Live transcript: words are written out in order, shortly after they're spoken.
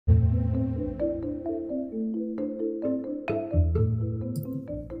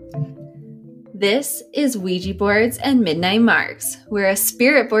This is Ouija Boards and Midnight Marks, where a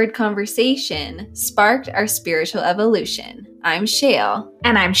spirit board conversation sparked our spiritual evolution. I'm Shale.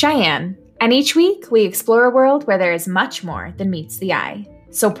 And I'm Cheyenne. And each week, we explore a world where there is much more than meets the eye.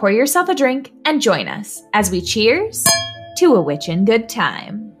 So pour yourself a drink and join us as we cheers to a witchin' good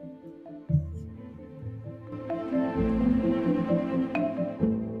time.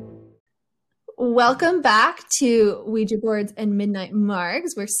 Welcome back to Ouija Boards and Midnight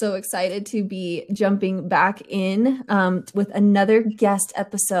Marks. We're so excited to be jumping back in with another guest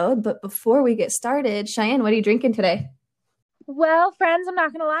episode. But before we get started, Cheyenne, what are you drinking today? Well, friends, I'm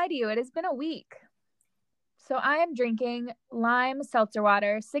not going to lie to you. It has been a week. So I am drinking lime seltzer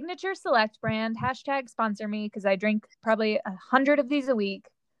water, Signature Select brand, hashtag sponsor me, because I drink probably 100 of these a week.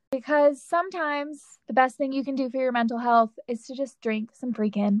 Because sometimes the best thing you can do for your mental health is to just drink some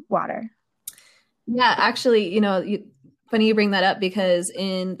freaking water. Yeah, actually, funny you bring that up, because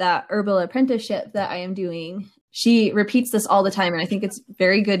in that herbal apprenticeship that I am doing, she repeats this all the time. And I think it's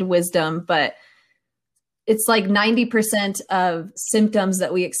very good wisdom, but it's like 90% of symptoms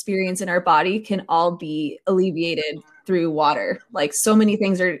that we experience in our body can all be alleviated through water. Like, so many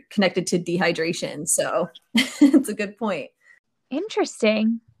things are connected to dehydration. So it's a good point.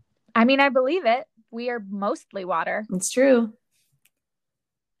 Interesting. I mean, I believe it. We are mostly water. It's true.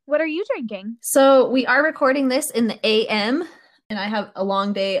 What are you drinking? So we are recording this in the AM, and I have a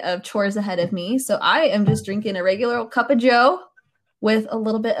long day of chores ahead of me. So I am just drinking a regular old cup of joe with a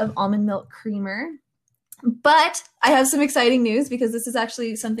little bit of almond milk creamer. But I have some exciting news, because this is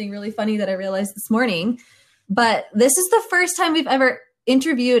actually something really funny that I realized this morning. But this is the first time we've ever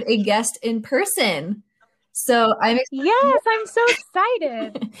interviewed a guest in person. So I'm excited. Yes, I'm so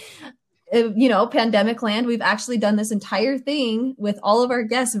excited. Pandemic land, we've actually done this entire thing with all of our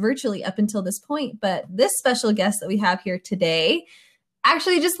guests virtually up until this point. But this special guest that we have here today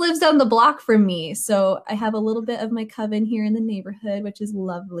actually just lives down the block from me. So I have a little bit of my coven here in the neighborhood, which is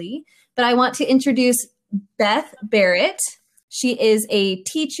lovely. But I want to introduce Beth Barrett. She is a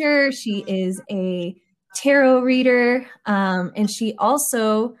teacher. She is a tarot reader. And she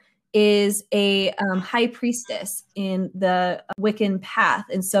also is a high priestess in the Wiccan path.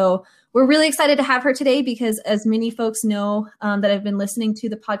 And so we're really excited to have her today, because as many folks know that have been listening to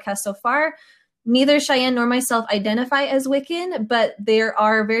the podcast so far, neither Cheyenne nor myself identify as Wiccan, but there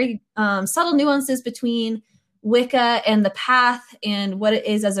are very subtle nuances between Wicca and the path and what it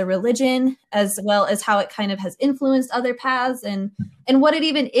is as a religion, as well as how it kind of has influenced other paths and what it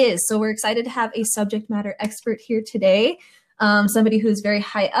even is. So we're excited to have a subject matter expert here today. Somebody who's very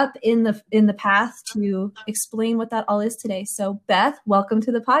high up in the path to explain what that all is today. So Beth, welcome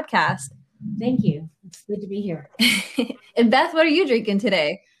to the podcast. Thank you. It's good to be here. And Beth, what are you drinking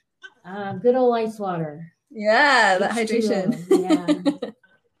today? Good old ice water. Yeah, that hydration.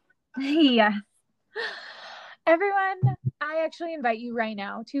 Yeah. Everyone, I actually invite you right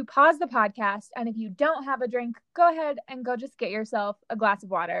now to pause the podcast. And if you don't have a drink, go ahead and go just get yourself a glass of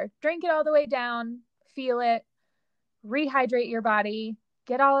water. Drink it all the way down. Feel it. Rehydrate your body,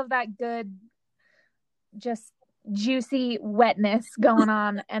 get all of that good, just juicy wetness going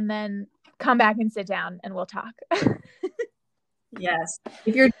on, and then come back and sit down and we'll talk. Yes.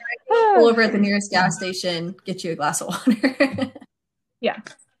 If you're driving, pull over at the nearest gas station, get you a glass of water. Yeah.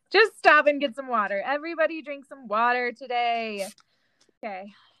 Just stop and get some water. Everybody drink some water today.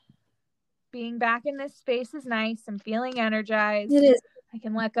 Okay. Being back in this space is nice. I'm feeling energized. It is. I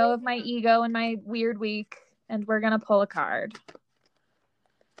can let go of my ego and my weird week. And we're going to pull a card.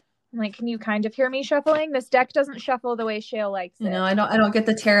 Like, can you kind of hear me shuffling? This deck doesn't shuffle the way Shale likes it. No, I don't get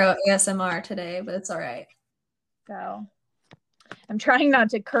the tarot ASMR today, but it's all right. So I'm trying not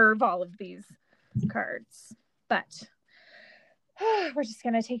to curve all of these cards. But we're just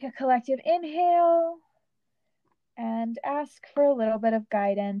going to take a collective inhale and ask for a little bit of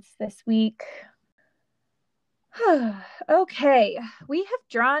guidance this week. Okay, we have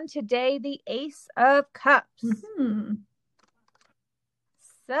drawn today the Ace of Cups. Mm-hmm.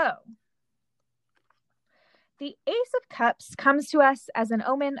 So, the Ace of Cups comes to us as an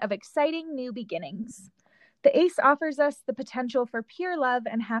omen of exciting new beginnings. The Ace offers us the potential for pure love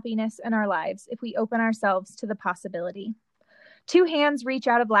and happiness in our lives if we open ourselves to the possibility. Two hands reach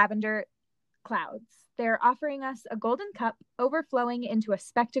out of lavender clouds. They're offering us a golden cup overflowing into a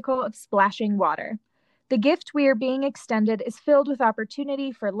spectacle of splashing water. The gift we are being extended is filled with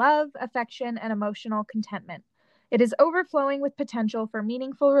opportunity for love, affection, and emotional contentment. It is overflowing with potential for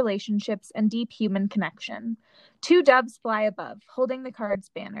meaningful relationships and deep human connection. Two doves fly above, holding the card's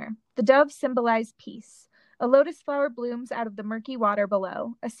banner. The doves symbolize peace. A lotus flower blooms out of the murky water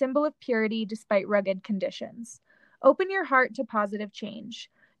below, a symbol of purity despite rugged conditions. Open your heart to positive change.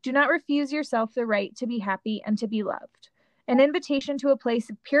 Do not refuse yourself the right to be happy and to be loved. An invitation to a place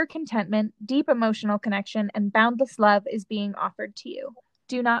of pure contentment, deep emotional connection, and boundless love is being offered to you.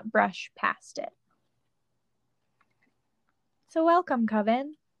 Do not brush past it. So welcome,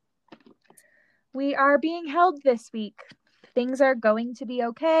 Coven. We are being held this week. Things are going to be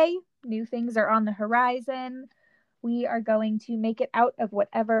okay. New things are on the horizon. We are going to make it out of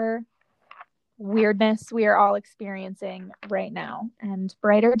whatever weirdness we are all experiencing right now. And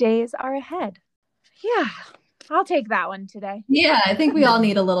brighter days are ahead. Yeah, I'll take that one today. Yeah, I think we all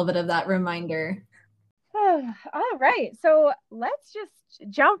need a little bit of that reminder. All right. So let's just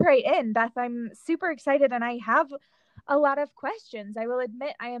jump right in. Beth, I'm super excited and I have a lot of questions. I will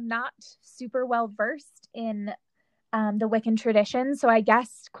admit I am not super well versed in the Wiccan tradition. So I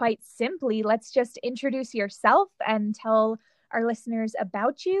guess quite simply, let's just introduce yourself and tell our listeners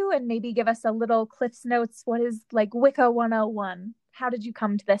about you and maybe give us a little Cliff's Notes. What is like Wicca 101? How did you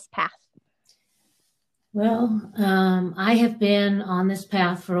come to this path? Well, I have been on this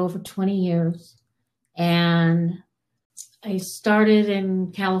path for over 20 years, and I started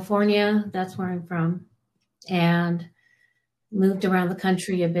in California. That's where I'm from, and moved around the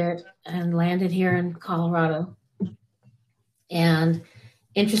country a bit and landed here in Colorado. And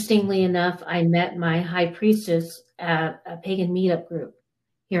interestingly enough, I met my high priestess at a pagan meetup group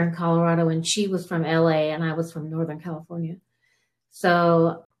here in Colorado, and she was from LA and I was from Northern California.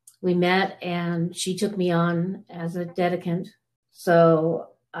 So we met and she took me on as a dedicant. So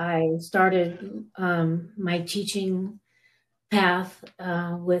I started my teaching path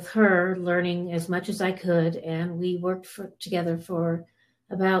with her, learning as much as I could. And we worked together for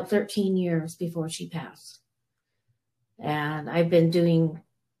about 13 years before she passed. And I've been doing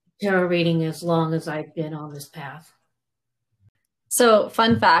tarot reading as long as I've been on this path. So,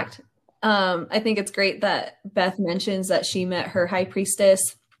 fun fact, I think it's great that Beth mentions that she met her high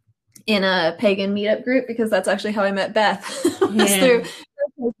priestess in a pagan meetup group, because that's actually how I met Beth. Yes, I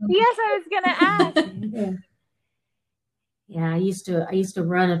was gonna ask. Yeah, I used to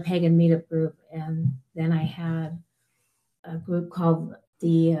run a pagan meetup group, and then I had a group called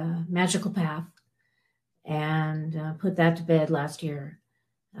the Magical Path, and put that to bed last year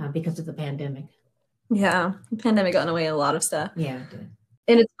because of the pandemic. Yeah, the pandemic got in the way of a lot of stuff. Yeah, it did.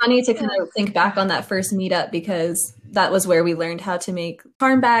 And it's funny to kind of think back on that first meetup, because that was where we learned how to make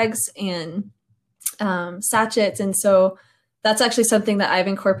charm bags and sachets. And so that's actually something that I've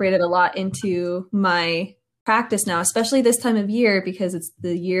incorporated a lot into my practice now, especially this time of year, because it's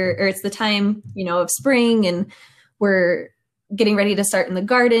the time, of spring, and we're getting ready to start in the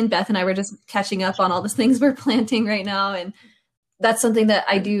garden. Beth and I were just catching up on all the things we're planting right now. And that's something that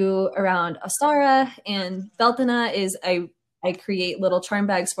I do around Ostara and Beltana is I create little charm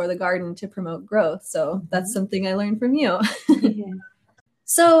bags for the garden to promote growth. So that's something I learned from you.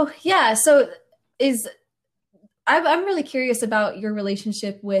 I'm really curious about your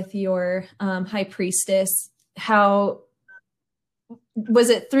relationship with your high priestess. How was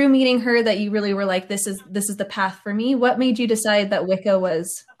it through meeting her that you really were like, this is the path for me? What made you decide that Wicca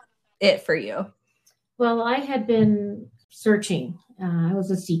was it for you? Well, I had been searching. I was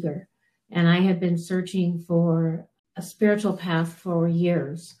a seeker, and I had been searching for a spiritual path for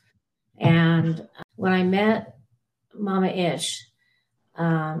years. And when I met Mama Ish,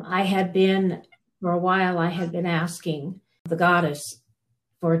 I had been asking the goddess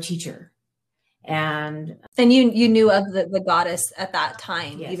for a teacher. And you knew of the goddess at that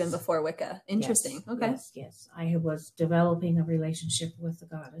time, yes. Even before Wicca. Interesting. Yes, okay. Yes. I was developing a relationship with the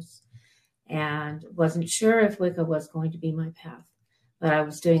goddess and wasn't sure if Wicca was going to be my path. But I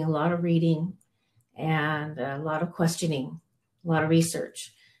was doing a lot of reading and a lot of questioning, a lot of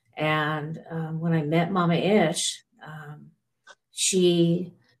research. And when I met Mama Ish,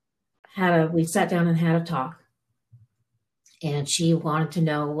 we sat down and had a talk. And she wanted to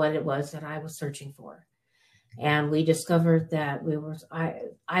know what it was that I was searching for. And we discovered that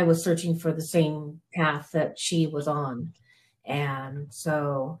I was searching for the same path that she was on. And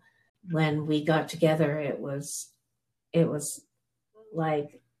so when we got together, it was just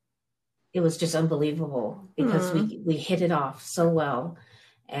unbelievable, because we hit it off so well.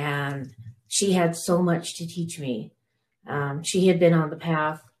 And she had so much to teach me. She had been on the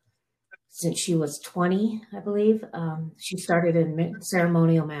path since she was 20, I believe. She started in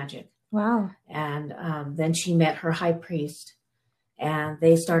ceremonial magic. Wow. And then she met her high priest, and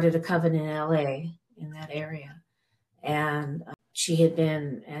they started a coven in LA, in that area. And she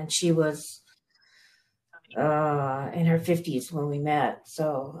was in her 50s when we met.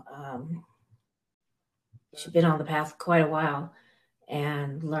 So she'd been on the path quite a while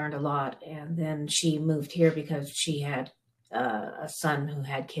and learned a lot. And then she moved here because she had a son who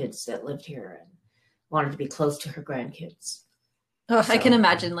had kids that lived here and wanted to be close to her grandkids. Oh, I can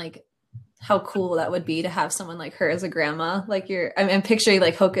imagine like how cool that would be to have someone like her as a grandma. Like I'm picturing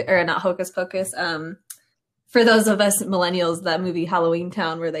like not Hocus Pocus. For those of us millennials, that movie Halloween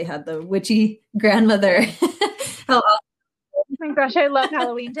Town where they had the witchy grandmother. How awesome. Oh my gosh, I love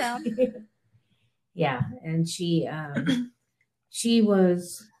Halloween Town. Yeah, and she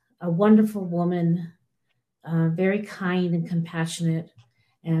was a wonderful woman, very kind and compassionate,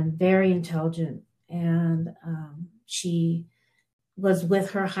 and very intelligent. And she was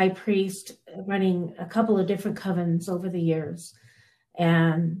with her high priest running a couple of different covens over the years.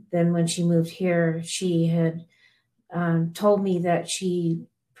 And then when she moved here, she had told me that she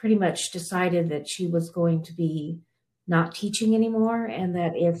pretty much decided that she was going to be not teaching anymore, and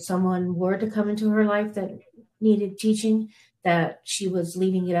that if someone were to come into her life that needed teaching, that she was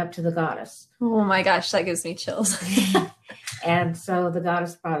leaving it up to the goddess. Oh my gosh, that gives me chills. And so the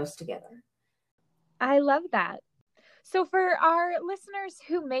goddess brought us together. I love that. So for our listeners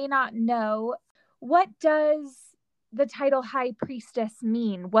who may not know, what does the title High Priestess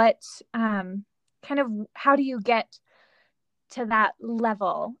mean? What how do you get to that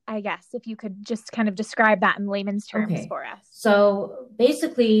level, I guess, if you could just kind of describe that in layman's terms for us. So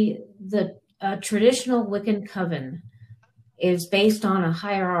basically, the traditional Wiccan coven is based on a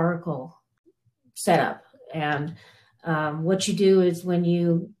hierarchical setup. And what you do is when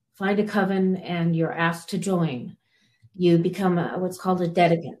you find a coven and you're asked to join, you become what's called a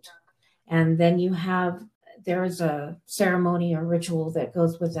dedicant. And then there's a ceremony or ritual that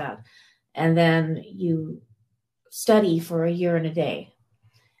goes with that. And then you study for a year and a day.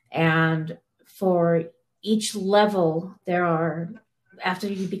 And for each level, after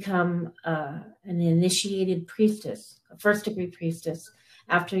you become an initiated priestess, a first degree priestess,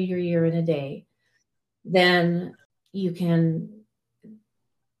 after your year and a day, then you can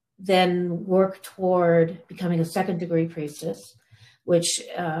then work toward becoming a second degree priestess, which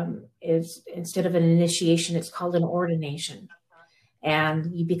is, instead of an initiation, it's called an ordination.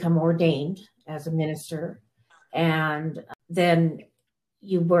 And you become ordained as a minister. And then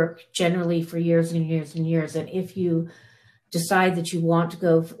you work generally for years and years and years. And if you decide that you want to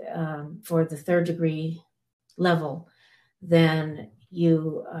go for the third degree level, then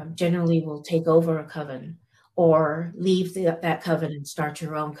you generally will take over a coven or leave that coven and start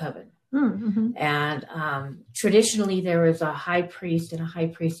your own coven. Mm-hmm. And traditionally, there is a high priest and a high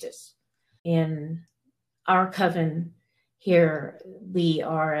priestess. In our coven here, we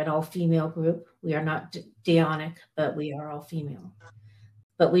are an all-female group. We are not Dionic, but we are all female.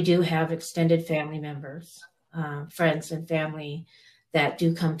 But we do have extended family members, friends and family that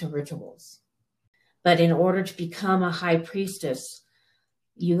do come to rituals. But in order to become a high priestess,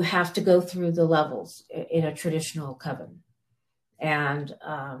 you have to go through the levels in a traditional coven. And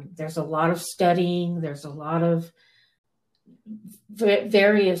there's a lot of studying. There's a lot of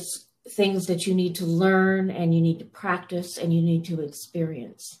various things that you need to learn, and you need to practice, and you need to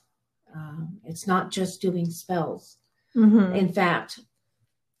experience. It's not just doing spells. Mm-hmm. In fact,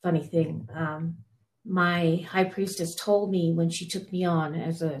 funny thing, my high priestess told me when she took me on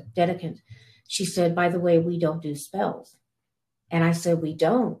as a dedicant, she said, "By the way, we don't do spells." And I said, "We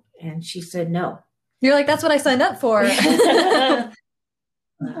don't." And she said, "No." You're like, that's what I signed up for.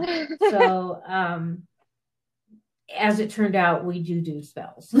 So, as it turned out, we do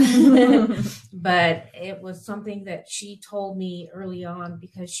spells. But it was something that she told me early on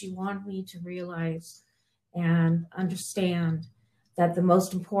because she wanted me to realize and understand that the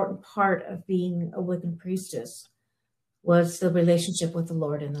most important part of being a Wiccan priestess was the relationship with the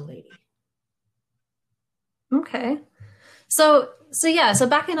Lord and the Lady. Okay. So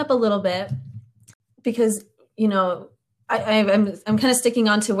backing up a little bit, because, I'm kind of sticking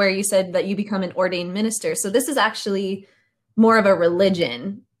on to where you said that you become an ordained minister. So this is actually more of a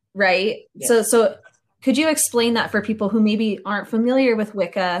religion, right? Yes. So could you explain that for people who maybe aren't familiar with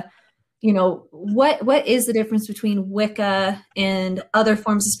Wicca? What is the difference between Wicca and other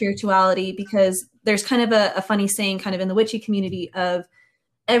forms of spirituality? Because there's kind of a funny saying kind of in the witchy community of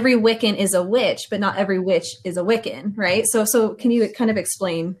every Wiccan is a witch, but not every witch is a Wiccan, right? So can you kind of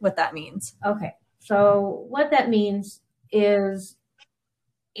explain what that means? Okay. So what that means is,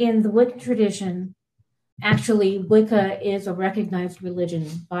 in the Wiccan tradition, actually Wicca is a recognized religion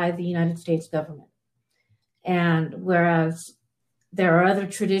by the United States government. And whereas there are other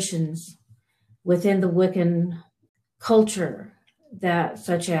traditions within the Wiccan culture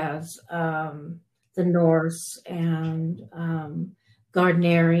such as the Norse and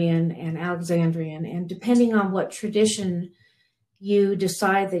Gardnerian and Alexandrian, and depending on what tradition you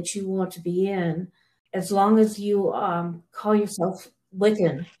decide that you want to be in, as long as you call yourself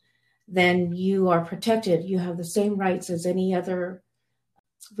Wiccan, then you are protected. You have the same rights as any other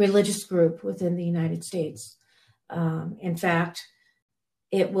religious group within the United States. In fact,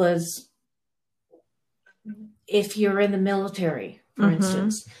 it was, if you're in the military, for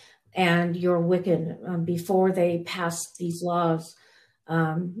instance, and you're Wiccan, before they passed these laws,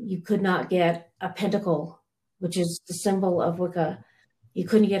 you could not get a pentacle, which is the symbol of Wicca. You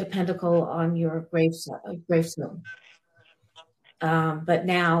couldn't get a pentacle on your gravestone. But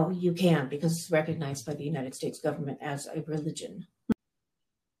now you can, because it's recognized by the United States government as a religion.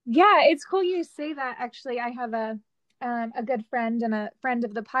 Yeah, it's cool you say that. Actually, I have a good friend and a friend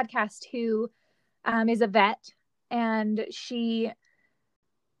of the podcast who is a vet, and she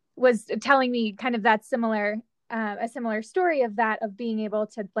was telling me kind of that a similar story of that, of being able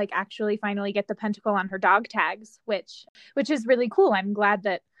to like actually finally get the pentacle on her dog tags, which is really cool. I'm glad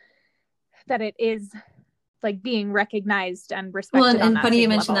that it is like being recognized and respected. Well, and funny you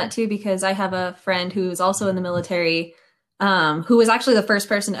mentioned that too, because I have a friend who's also in the military, who was actually the first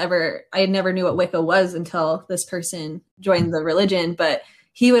person ever. I never knew what Wicca was until this person joined the religion, but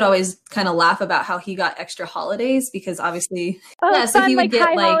he would always kind of laugh about how he got extra holidays because obviously, so he would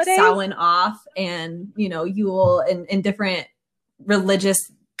get like Samhain off and, Yule and different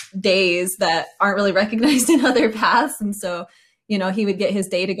religious days that aren't really recognized in other paths. And so, he would get his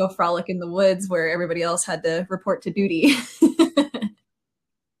day to go frolic in the woods where everybody else had to report to duty.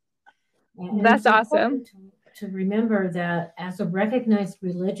 That's awesome. To remember that as a recognized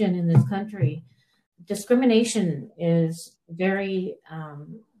religion in this country, discrimination is very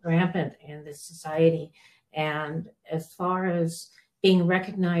rampant in this society. And as far as being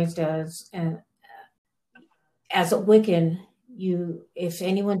recognized as a Wiccan, if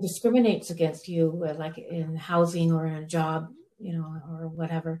anyone discriminates against you, like in housing or in a job, or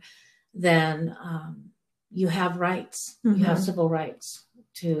whatever, then you have rights. You have civil rights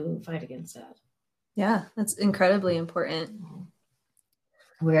to fight against that. Yeah, that's incredibly important.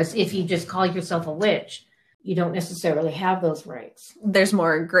 Whereas if you just call yourself a witch, you don't necessarily have those rights. There's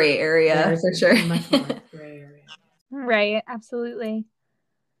more gray area for sure. Much more gray area. Right, absolutely.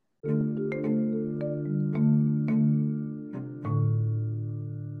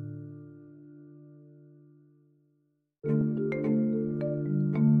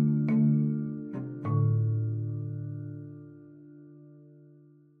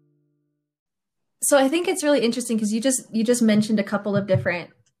 So I think it's really interesting because you just mentioned a couple of different,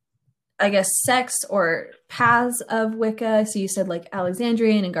 I guess, sects or paths of Wicca. So you said like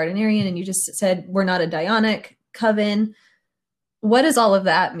Alexandrian and Gardnerian, and you just said we're not a Dionic coven. What does all of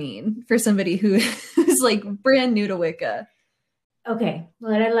that mean for somebody who's like brand new to Wicca? Okay,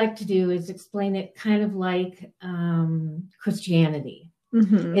 what I like to do is explain it kind of like Christianity.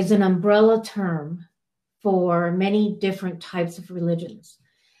 It's an umbrella term for many different types of religions.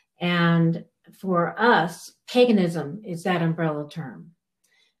 And for us, paganism is that umbrella term.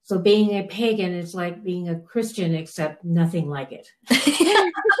 So being a pagan is like being a Christian, except nothing like it.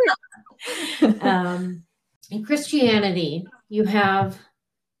 In Christianity, you have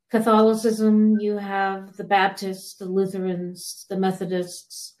Catholicism, you have the Baptists, the Lutherans, the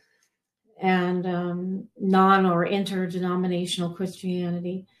Methodists, and non or interdenominational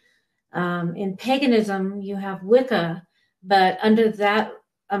Christianity. In paganism, you have Wicca, but under that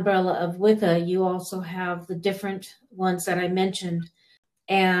umbrella of Wicca, you also have the different ones that I mentioned.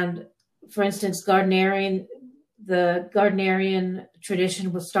 And for instance, the Gardnerian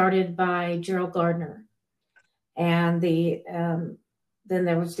tradition was started by Gerald Gardner. And then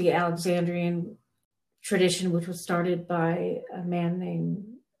there was the Alexandrian tradition, which was started by a man named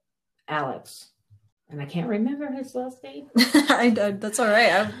Alex. And I can't remember his last name. That's all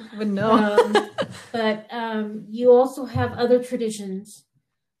right. I wouldn't know. But you also have other traditions,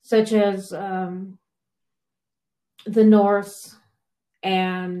 such as the Norse,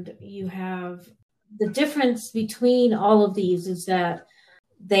 and you have the difference between all of these is that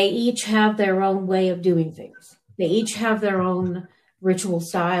they each have their own way of doing things. They each have their own ritual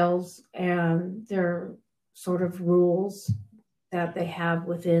styles and their sort of rules that they have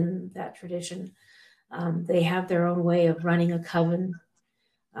within that tradition. They have their own way of running a coven.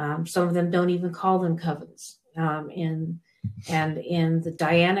 Some of them don't even call them covens. In the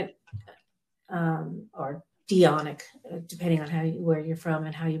Dianic or Dionic, depending on where you're from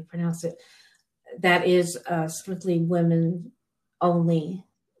and how you pronounce it, that is a strictly women-only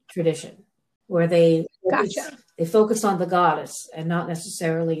tradition where they focus on the goddess and not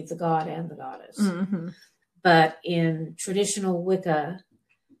necessarily the god and the goddess. But in traditional Wicca,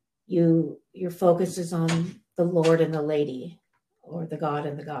 your focus is on the Lord and the Lady, or the god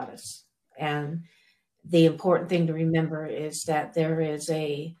and the goddess. And the important thing to remember is that there is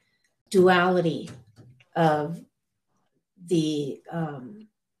a duality of the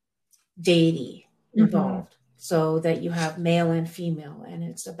deity involved, so that you have male and female, and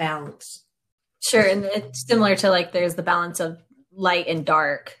it's a balance. Sure. And it's similar to like there's the balance of light and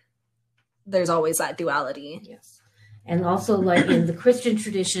dark. There's always that duality. Yes. And also, like in the Christian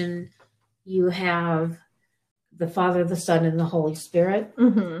tradition, you have the Father, the Son, and the Holy Spirit.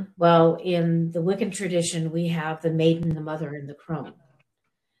 Well, in the Wiccan tradition, we have the maiden, the mother, and the crone.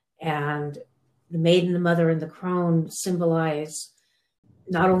 And the maiden, the mother, and the crone symbolize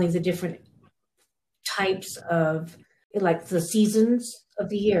not only the different types of, like the seasons of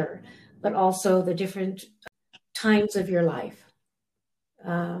the year, but also the different times of your life,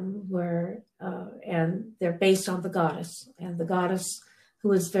 and they're based on the goddess, and the goddess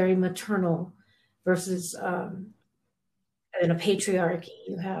who is very maternal versus in a patriarchy,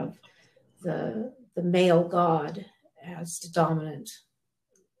 you have the male god as the dominant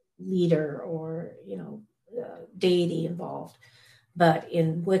leader or, deity involved. But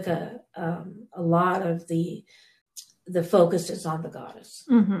in Wicca, a lot of the focus is on the goddess.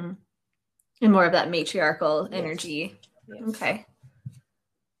 And more of that matriarchal energy. Yes. Okay.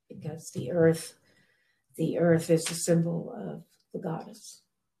 Because the earth is the symbol of the goddess.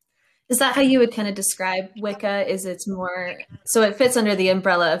 Is that how you would kind of describe Wicca? Is it's more, so it fits under the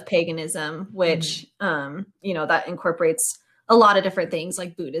umbrella of paganism, which, that incorporates a lot of different things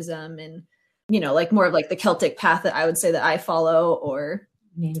like Buddhism and, like more of like the Celtic path that I would say that I follow, or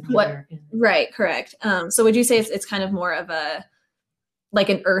Native American. Right. Correct. So would you say it's kind of more of like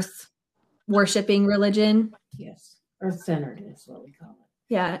an earth worshiping religion? Yes. Earth-centered is what we call it.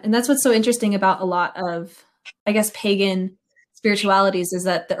 Yeah. And that's what's so interesting about a lot of, I guess, pagan spiritualities, is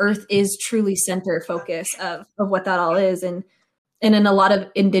that the earth is truly center focus of what that all is. And in a lot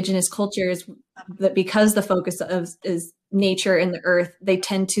of indigenous cultures, that because the focus is nature and the earth, they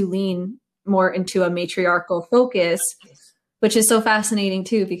tend to lean more into a matriarchal focus, which is so fascinating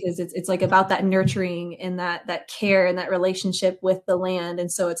too, because it's like about that nurturing and that care and that relationship with the land.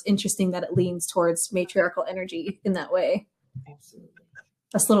 And so it's interesting that it leans towards matriarchal energy in that way. Absolutely.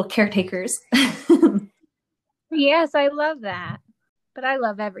 Us little caretakers. Yes, I love that. But I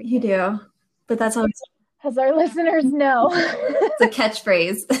love everything. You do. But that's always, as our listeners know. it's a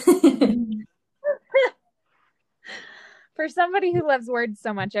catchphrase. For somebody who loves words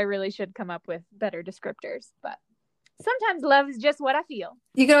so much, I really should come up with better descriptors. But sometimes love is just what I feel.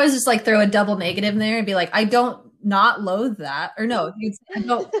 You could always just like throw a double negative in there and be like, I don't not loathe that. Or no, I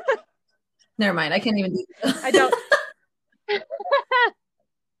don't. Never mind. I can't even do that. I don't.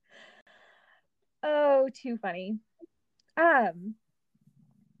 Oh, too funny.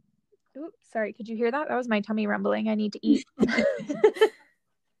 Oops, sorry. Could you hear that? That was my tummy rumbling. I need to eat.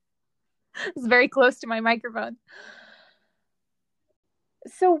 It's very close to my microphone.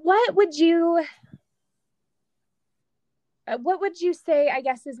 So what would you say, I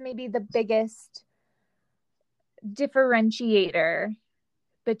guess, is maybe the biggest differentiator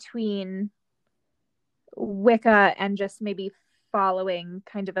between Wicca and just maybe following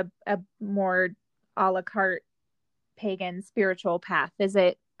kind of a more a la carte pagan spiritual path? Is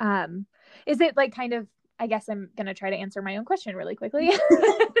it like kind of, I guess I'm going to try to answer my own question really quickly,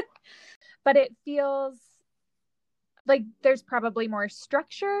 but it feels like there's probably more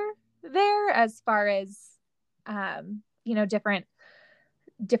structure there as far as,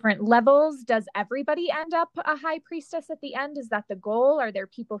 different levels. Does everybody end up a high priestess at the end? Is that the goal? Are there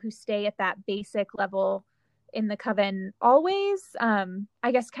people who stay at that basic level in the coven always?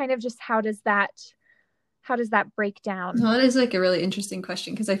 I guess kind of just how does that break down? Well, it is like a really interesting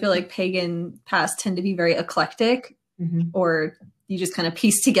question, because I feel like pagan paths tend to be very eclectic, or you just kind of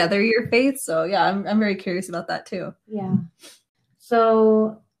piece together your faith. So yeah, I'm very curious about that too. Yeah.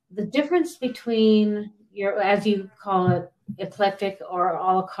 So the difference between your, as you call it, eclectic or a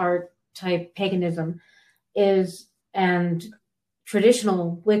la carte type paganism and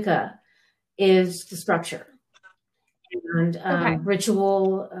traditional Wicca is the structure. And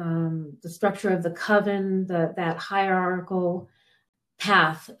ritual, the structure of the coven, that hierarchical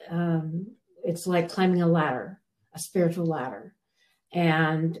path. It's like climbing a ladder, a spiritual ladder.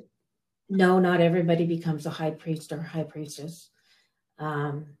 And no, not everybody becomes a high priest or high priestess.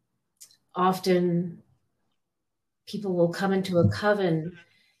 Often people will come into a coven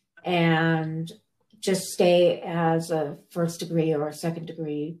and just stay as a first degree or a second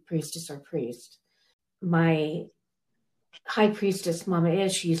degree priestess or priest. My high priestess, Mama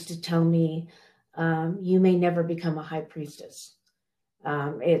Ish, used to tell me, you may never become a high priestess.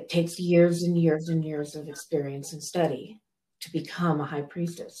 It takes years and years and years of experience and study to become a high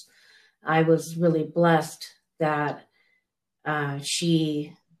priestess. I was really blessed that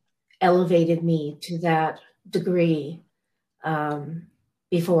she elevated me to that degree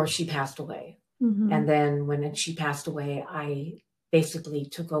before she passed away. Mm-hmm. And then when she passed away, I basically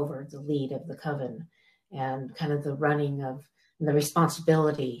took over the lead of the coven and kind of the running of and the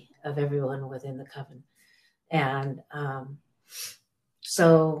responsibility of everyone within the coven. And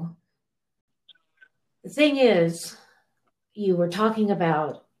so the thing is, you were talking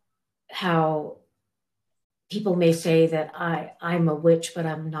about how people may say that I'm a witch, but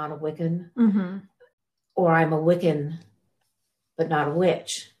I'm not a Wiccan, Mm-hmm. or I'm a Wiccan, but not a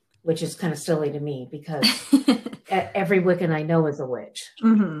witch, which is kind of silly to me because every Wiccan I know is a witch.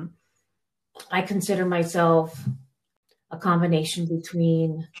 Mm-hmm. I consider myself a combination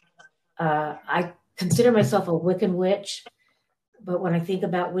between, I consider myself a Wiccan witch, but when I think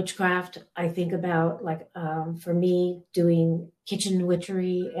about witchcraft, I think about for me, doing kitchen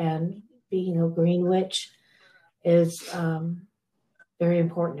witchery and being a green witch is very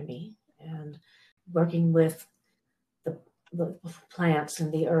important to me, and working with the plants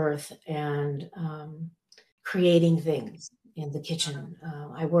and the earth and creating things in the kitchen.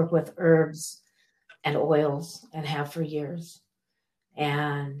 I work with herbs and oils and have for years.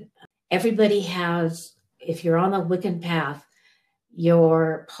 And everybody has, if you're on the Wiccan path,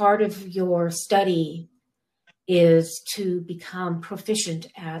 your part of your study is to become proficient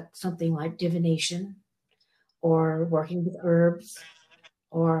at something like divination or working with herbs,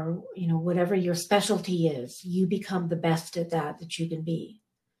 or whatever your specialty is. You become the best at that you can be,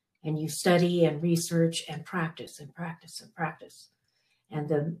 and you study and research and practice and practice and practice. And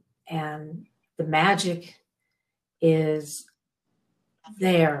the magic is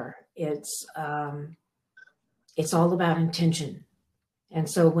there. It's all about intention. And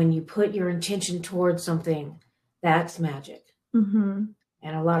so when you put your intention towards something, that's magic. Mm-hmm.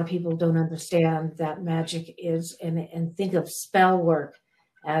 And a lot of people don't understand that magic is, and think of spell work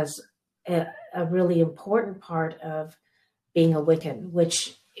as a really important part of being a Wiccan,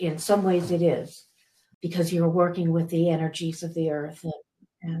 which in some ways it is, because you're working with the energies of the earth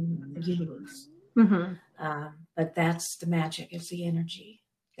and the universe. Mm-hmm. But that's the magic, it's the energy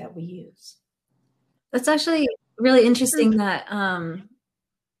that we use. That's actually really interesting that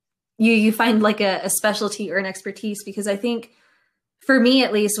you find like a specialty or an expertise, because I think for me,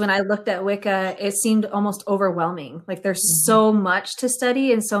 at least, when I looked at Wicca, it seemed almost overwhelming. Like there's so much to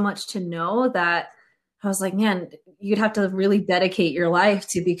study and so much to know that I was like, man, you'd have to really dedicate your life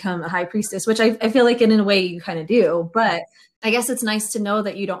to become a high priestess, which I feel like in a way you kind of do. But I guess it's nice to know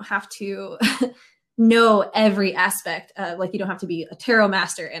that you don't have to know every aspect. Like you don't have to be a tarot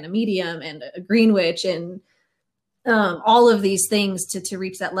master and a medium and a green witch and all of these things to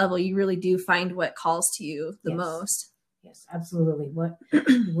reach that level. You really do find what calls to you the most. Yes, absolutely.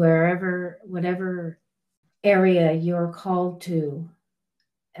 Whatever area you're called to,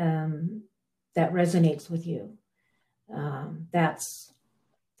 that resonates with you, that's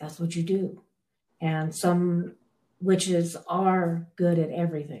what you do. And some witches are good at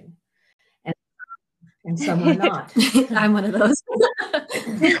everything, and some are not. I'm one of those.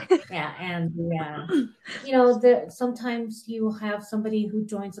 Yeah, and sometimes you have somebody who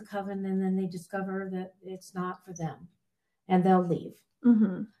joins a coven and then they discover that it's not for them, and they'll leave.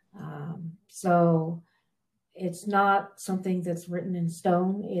 Mm-hmm. So it's not something that's written in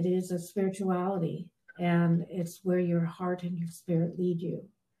stone. It is a spirituality, and it's where your heart and your spirit lead you.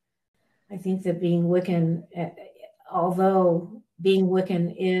 I think that being Wiccan, although being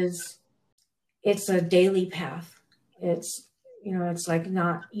Wiccan it's a daily path. It's like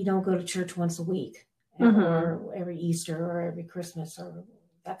you don't go to church once a week, or every Easter or every Christmas or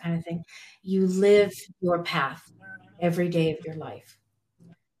that kind of thing. You live your path every day of your life.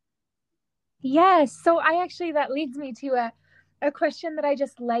 Yes. So that leads me to a question that I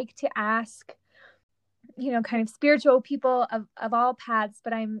just like to ask, kind of spiritual people of all paths,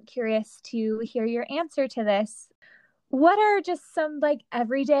 but I'm curious to hear your answer to this. What are just some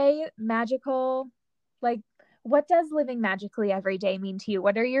everyday magical, what does living magically every day mean to you?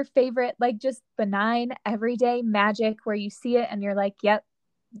 What are your favorite, just benign everyday magic where you see it and you're like, yep,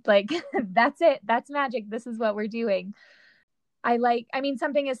 that's it. That's magic. This is what we're doing.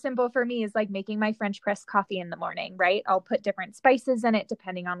 Something as simple for me is making my French press coffee in the morning, right? I'll put different spices in it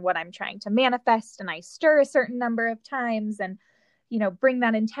depending on what I'm trying to manifest. And I stir a certain number of times and, bring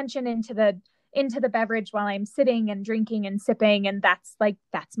that intention into the beverage while I'm sitting and drinking and sipping. And that's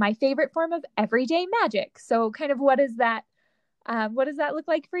my favorite form of everyday magic. So kind of what does that look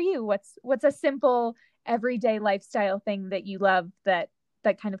like for you? What's a simple everyday lifestyle thing that you love that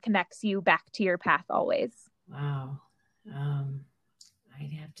kind of connects you back to your path always? Wow.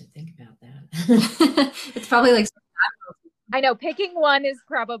 I'd have to think about that. It's probably like, I know picking one is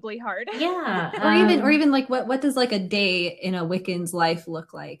probably hard. Yeah. or even like what does like a day in a Wiccan's life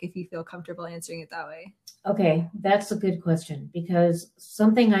look like, if you feel comfortable answering it that way? Okay, that's a good question, because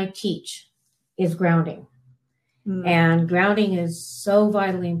something I teach is grounding. And grounding is so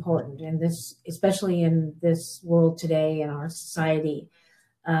vitally important in this, especially in this world today in our society.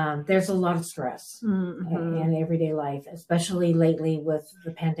 There's a lot of stress in everyday life, especially lately with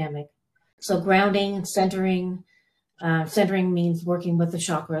the pandemic. So grounding, centering means working with the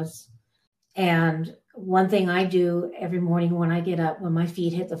chakras. And one thing I do every morning when I get up, when my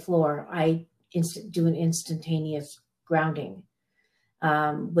feet hit the floor, I do an instantaneous grounding,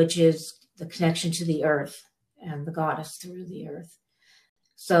 which is the connection to the earth and the goddess through the earth.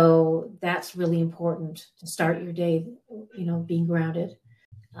 So that's really important to start your day, being grounded.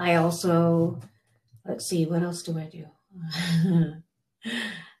 I also, let's see, what else do I do?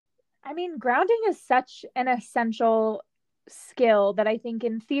 I mean, grounding is such an essential skill that I think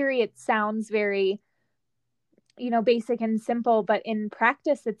in theory it sounds very, basic and simple, but in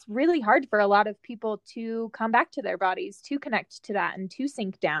practice, it's really hard for a lot of people to come back to their bodies, to connect to that and to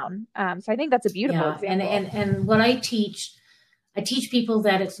sink down. So I think that's a beautiful example. And what I teach people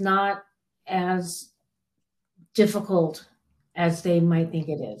that it's not as difficult as they might think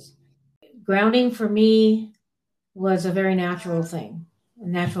it is. Grounding for me was a very natural thing, a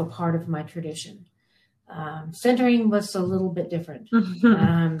natural part of my tradition. Centering was a little bit different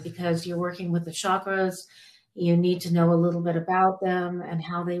because you're working with the chakras. You need to know a little bit about them and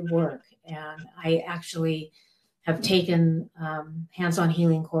how they work. And I actually have taken hands-on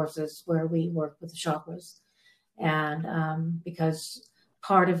healing courses where we work with the chakras. And because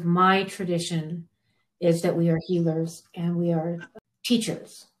part of my tradition is that we are healers and we are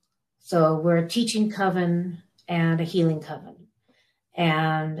teachers. So we're a teaching coven and a healing coven.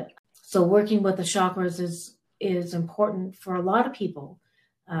 And so working with the chakras is important for a lot of people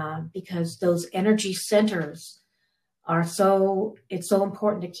because those energy centers it's so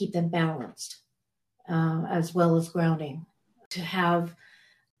important to keep them balanced as well as grounding, to have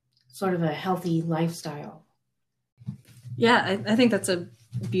sort of a healthy lifestyle. Yeah, I think that's a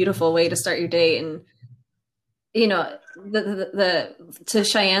beautiful way to start your day. And the to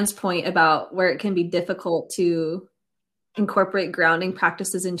Cheyenne's point about where it can be difficult to incorporate grounding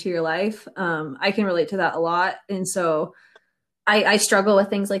practices into your life, I can relate to that a lot. And so I struggle with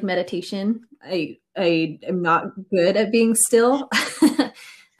things like meditation. I am not good at being still.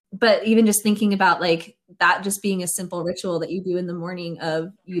 But even just thinking about like that just being a simple ritual that you do in the morning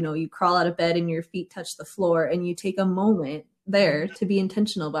of, you crawl out of bed and your feet touch the floor and you take a moment there to be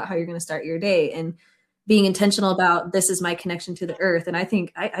intentional about how you're going to start your day and being intentional about this is my connection to the earth. And I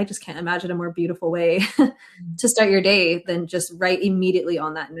think I just can't imagine a more beautiful way to start your day than just right immediately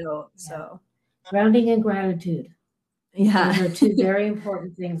on that note. Yeah. So grounding and gratitude. Yeah. Those are two very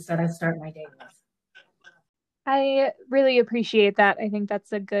important things that I start my day with. I really appreciate that. I think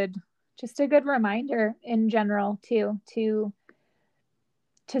that's a good reminder in general too, to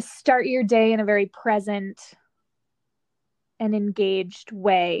start your day in a very present and engaged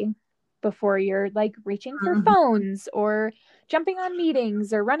way before you're like reaching for phones or jumping on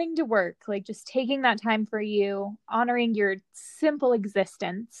meetings or running to work, like just taking that time for you, honoring your simple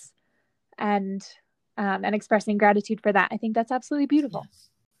existence and expressing gratitude for that. I think that's absolutely beautiful. Yes.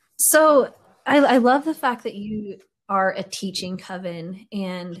 So I love the fact that you are a teaching coven.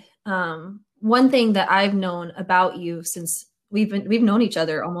 And one thing that I've known about you since we've known each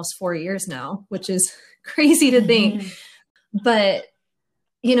other almost 4 years now, which is crazy to think. But,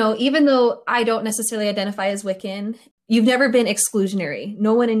 even though I don't necessarily identify as Wiccan, you've never been exclusionary.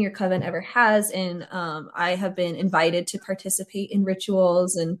 No one in your coven ever has. And I have been invited to participate in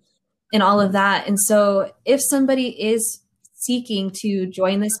rituals and all of that. And so if somebody is seeking to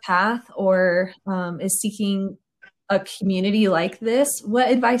join this path or is seeking a community like this,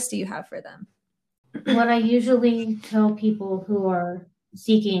 what advice do you have for them? What I usually tell people who are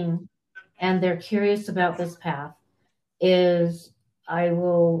seeking and they're curious about this path is I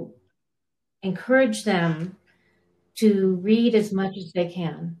will encourage them to read as much as they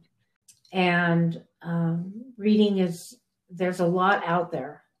can. And reading there's a lot out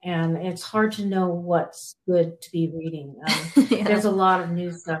there. And it's hard to know what's good to be reading. Yeah. There's a lot of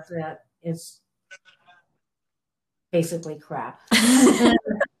new stuff that is basically crap. I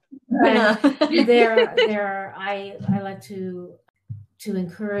like to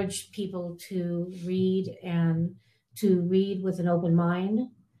encourage people to read and to read with an open mind,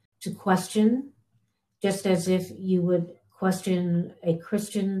 to question, just as if you would question a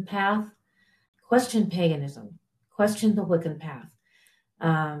Christian path, question paganism, question the Wiccan path.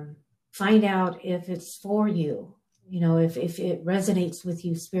 Find out if it's for you, if it resonates with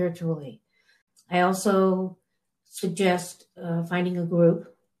you spiritually. I also suggest finding a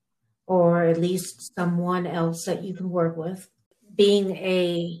group or at least someone else that you can work with. Being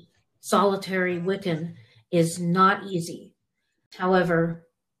a solitary Wiccan is not easy. However,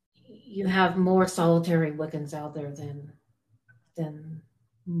 you have more solitary Wiccans out there than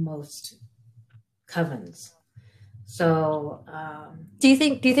most covens. So, do you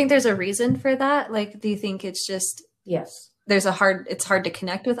think there's a reason for that? Like, do you think it's just yes, it's hard to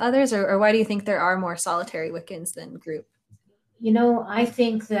connect with others, or why do you think there are more solitary Wiccans than group? I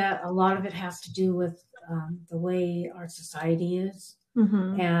think that a lot of it has to do with the way our society is,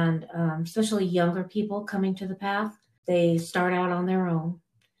 and especially younger people coming to the path. They start out on their own.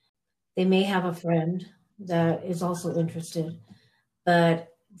 They may have a friend that is also interested, but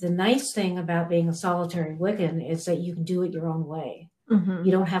the nice thing about being a solitary Wiccan is that you can do it your own way.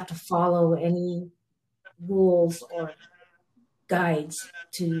 You don't have to follow any rules or guides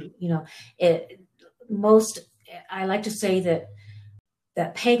to, I like to say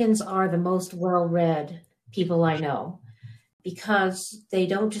that pagans are the most well-read people I know, because they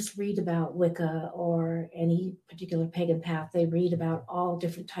don't just read about Wicca or any particular pagan path. They read about all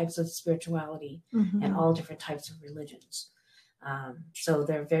different types of spirituality and all different types of religions. So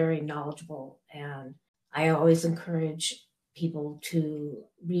they're very knowledgeable. And I always encourage people to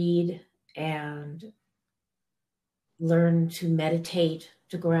read and learn to meditate,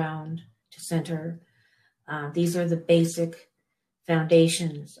 to ground, to center. These are the basic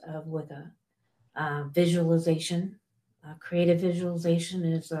foundations of Wicca. Visualization. Creative visualization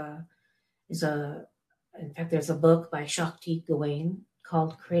is in fact, there's a book by Shakti Gawain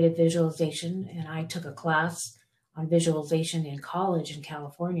called Creative Visualization, and I took a class on visualization in college in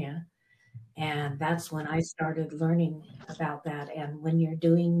California, and that's when I started learning about that. And when you're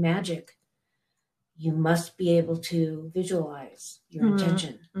doing magic, you must be able to visualize your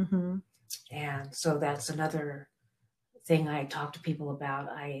intention. And so that's another thing I talk to people about.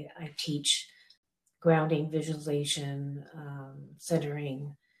 I teach grounding, visualization,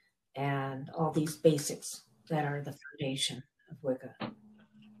 centering, and all these basics that are the foundation of Wicca.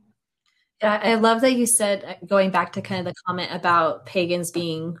 Yeah, I love that you said, going back to kind of the comment about pagans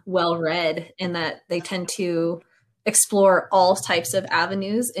being well-read and that they tend to explore all types of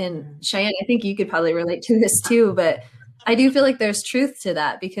avenues. And Cheyenne, I think you could probably relate to this too, but I do feel like there's truth to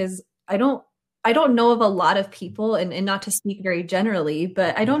that, because I don't know of a lot of people, and not to speak very generally,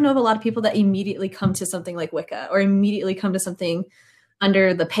 but I don't know of a lot of people that immediately come to something like Wicca or immediately come to something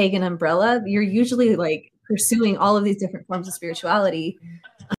under the pagan umbrella. You're usually like pursuing all of these different forms of spirituality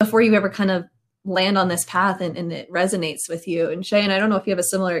before you ever kind of land on this path and it resonates with you. And Cheyenne, I don't know if you have a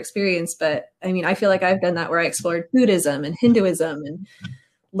similar experience, but I mean, I feel like I've done that, where I explored Buddhism and Hinduism and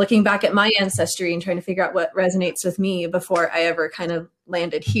looking back at my ancestry and trying to figure out what resonates with me before I ever kind of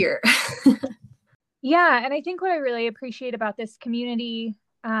landed here. Yeah. And I think what I really appreciate about this community,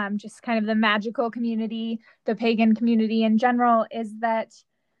 just kind of the magical community, the pagan community in general, is that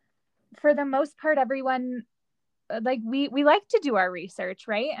for the most part, everyone, like we like to do our research,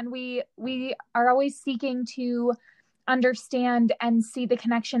 right? And we are always seeking to understand and see the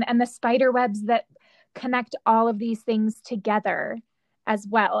connection and the spider webs that connect all of these things together as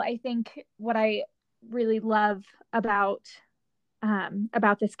well. I think what I really love about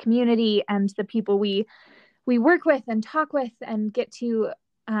this community and the people we work with and talk with and get to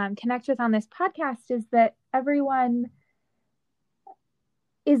connect with on this podcast is that everyone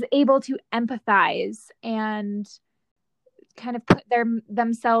is able to empathize and kind of put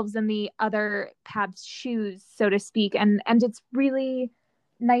themselves in the other path's shoes, so to speak. And it's really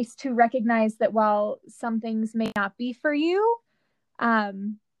nice to recognize that while some things may not be for you,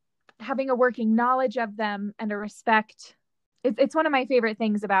 having a working knowledge of them and a respect, it's one of my favorite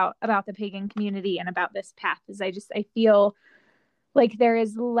things about the pagan community and about this path is I feel like there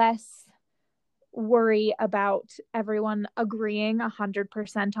is less worry about everyone agreeing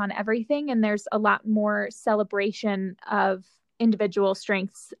 100% on everything, and there's a lot more celebration of individual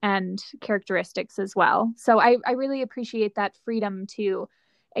strengths and characteristics as well. So I really appreciate that freedom to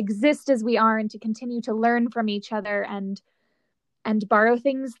exist as we are and to continue to learn from each other and borrow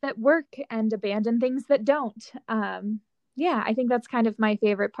things that work and abandon things that don't. Yeah, I think that's kind of my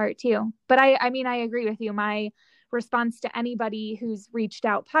favorite part too. But I mean, I agree with you. My response to anybody who's reached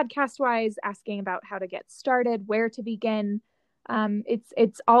out podcast wise, asking about how to get started, where to begin,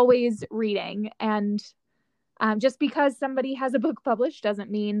 it's always reading. And just because somebody has a book published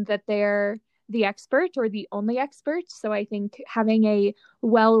doesn't mean that they're the expert or the only expert. So I think having a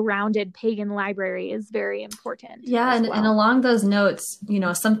well-rounded pagan library is very important. Yeah. And along those notes,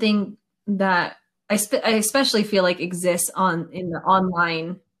 something that I especially feel like exists in the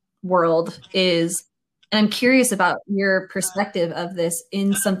online world is, and I'm curious about your perspective of this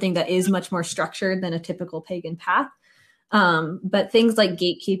in something that is much more structured than a typical pagan path. But things like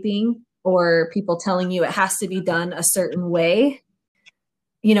gatekeeping or people telling you it has to be done a certain way,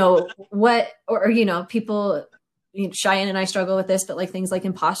 people, Cheyenne and I struggle with this, but like things like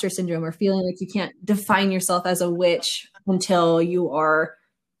imposter syndrome or feeling like you can't define yourself as a witch until you are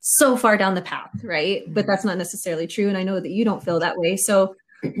so far down the path, right? But that's not necessarily true. And I know that you don't feel that way. So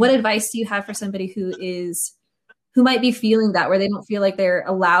what advice do you have for somebody who might be feeling that, where they don't feel like they're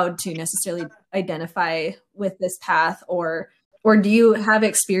allowed to necessarily identify with this path, or do you have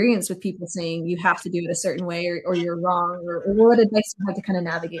experience with people saying you have to do it a certain way or you're wrong, or what advice do you have to kind of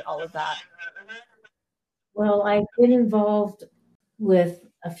navigate all of that? Well, I've been involved with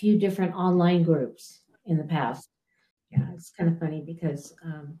a few different online groups in the past. Yeah, it's kind of funny because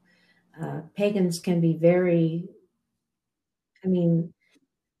pagans can be very, and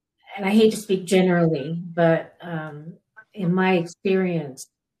I hate to speak generally, but in my experience,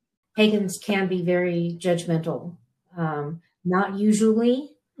 pagans can be very judgmental. Not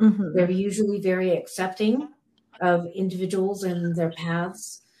usually. Mm-hmm. They're usually very accepting of individuals and their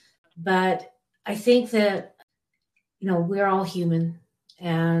paths. But I think that, we're all human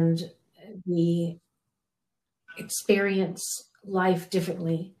and we experience life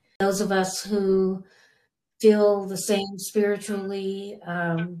differently. Those of us who feel the same spiritually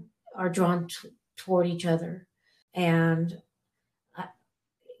are drawn toward each other. And,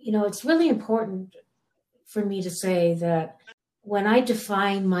 it's really important for me to say that when I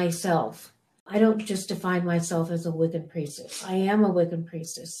define myself, I don't just define myself as a Wiccan priestess. I am a Wiccan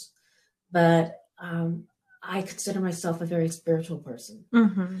priestess, but I consider myself a very spiritual person.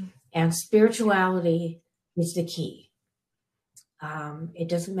 Mm-hmm. And spirituality is the key. It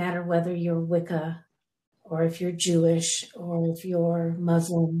doesn't matter whether you're Wicca or if you're Jewish or if you're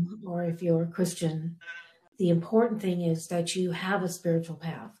Muslim or if you're Christian. The important thing is that you have a spiritual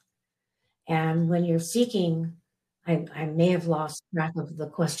path. And when you're seeking, I may have lost track of the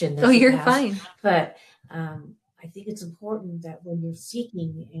question. You're fine. But I think it's important that when you're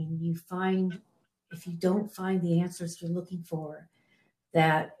seeking and if you don't find the answers you're looking for,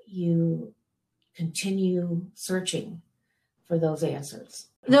 that you continue searching for those answers.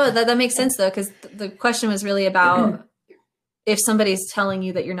 No, that makes sense though, because the question was really about if somebody's telling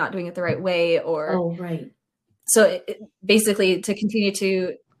you that you're not doing it the right way, or right. So basically, to continue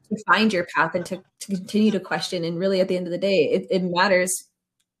to find your path and to continue to question, and really at the end of the day, it matters.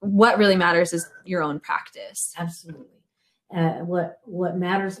 What really matters is your own practice. Absolutely. What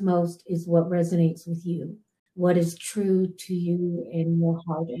matters most is what resonates with you, what is true to you in your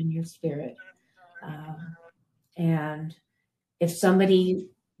heart and your spirit. And if somebody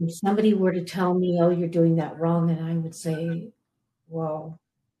were to tell me, "Oh, you're doing that wrong," and I would say, "Well,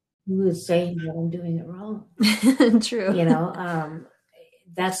 who is saying that I'm doing it wrong?" True.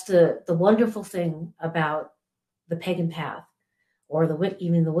 That's the wonderful thing about the pagan path, or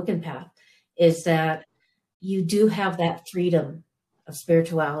even the Wiccan path, is that you do have that freedom of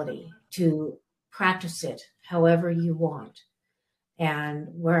spirituality to practice it however you want. And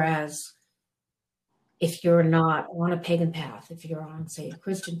whereas if you're not on a pagan path, if you're on, say, a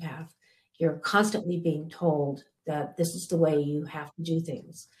Christian path, you're constantly being told that this is the way you have to do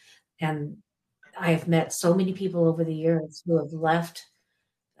things. And I have met so many people over the years who have left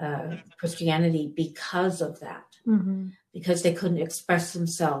Christianity because of that, mm-hmm. because they couldn't express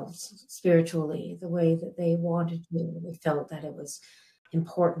themselves spiritually the way that they wanted to. They felt that it was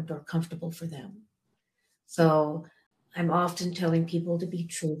important or comfortable for them. So I'm often telling people to be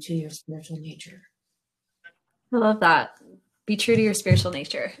true to your spiritual nature. I love that. Be true to your spiritual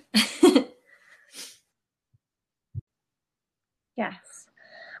nature. Yes.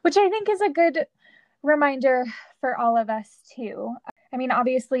 Which I think is a good reminder for all of us too. I mean,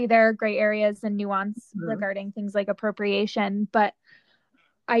 obviously there are gray areas and nuance regarding things like appropriation, but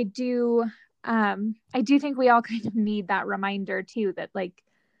I do think we all kind of need that reminder too, that like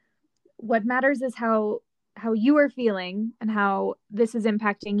what matters is how you are feeling and how this is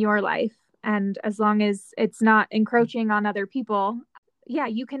impacting your life. And as long as it's not encroaching on other people, yeah,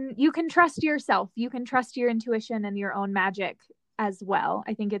 you can trust yourself. You can trust your intuition and your own magic as well.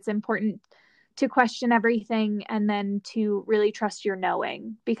 I think it's important to question everything and then to really trust your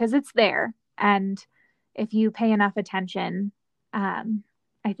knowing, because it's there. And if you pay enough attention,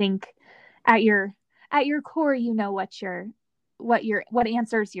 I think at your core, you know what what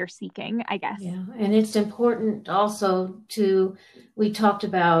answers you're seeking, I guess. Yeah, and it's important also we talked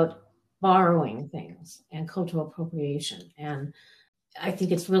about borrowing things and cultural appropriation, and I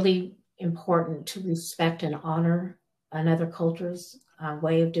think it's really important to respect and honor another culture's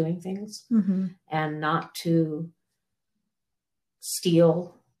way of doing things, and not to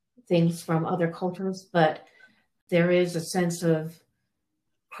steal things from other cultures, but there is a sense of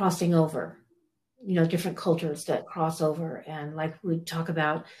crossing over, different cultures that cross over. And like we talk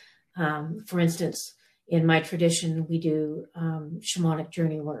about, for instance, in my tradition, we do shamanic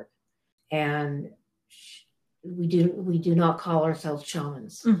journey work, and we do not call ourselves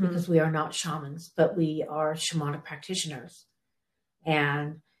shamans because we are not shamans, but we are shamanic practitioners.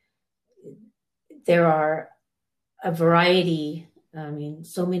 And there are a variety,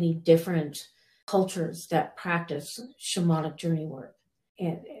 so many different cultures that practice shamanic journey work.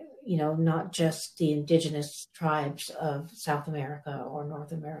 And, not just the indigenous tribes of South America or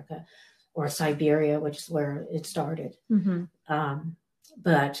North America or Siberia, which is where it started.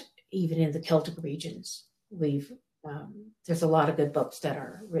 But even in the Celtic regions, there's a lot of good books that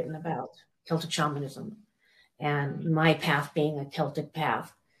are written about Celtic shamanism, and my path being a Celtic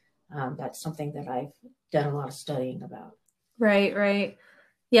path. That's something that I've done a lot of studying about. Right.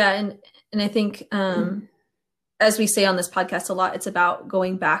 Yeah. And I think, as we say on this podcast a lot, it's about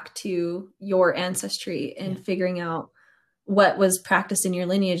going back to your ancestry and figuring out what was practiced in your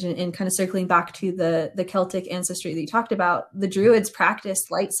lineage, and kind of circling back to the Celtic ancestry that you talked about. The Druids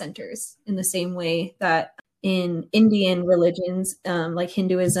practiced light centers in the same way that in Indian religions, like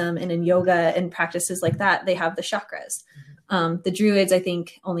Hinduism and in yoga and practices like that, they have the chakras. The Druids, I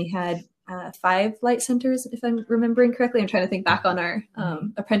think, only had 5 light centers, if I'm remembering correctly. I'm trying to think back on our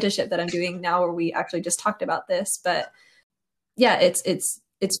apprenticeship that I'm doing now, where we actually just talked about this. But yeah, it's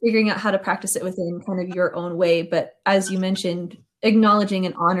figuring out how to practice it within kind of your own way. But as you mentioned, acknowledging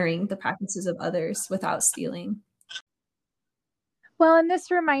and honoring the practices of others without stealing. Well, and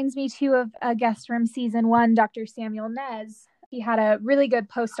this reminds me too of a guest from season 1, Dr. Samuel Nez. He had a really good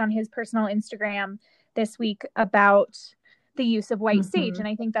post on his personal Instagram this week about the use of white sage. And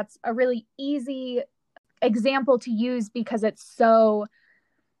I think that's a really easy example to use because it's so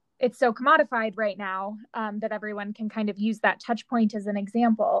commodified right now, that everyone can kind of use that touch point as an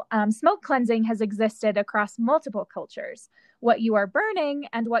example. Smoke cleansing has existed across multiple cultures. What you are burning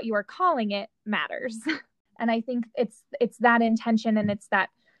and what you are calling it matters. And I think it's that intention, and it's that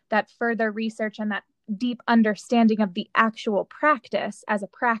further research and that deep understanding of the actual practice as a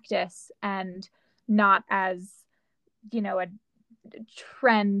practice, and not as, a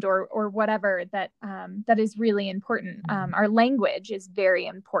trend or whatever, that is really important. Our language is very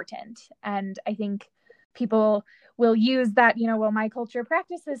important. And I think people will use that, well, my culture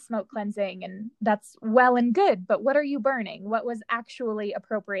practices smoke cleansing, and that's well and good, but what are you burning? What was actually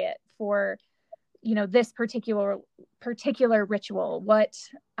appropriate for, this particular ritual? What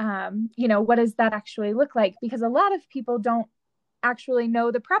does that actually look like? Because a lot of people don't actually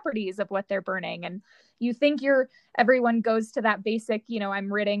know the properties of what they're burning. And you think everyone goes to that basic,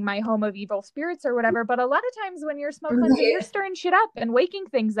 I'm ridding my home of evil spirits or whatever. But a lot of times when you're smoke cleansing, you're stirring shit up and waking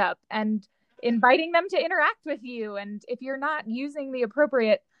things up and inviting them to interact with you. And if you're not using the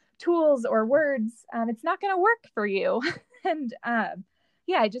appropriate tools or words, it's not going to work for you. And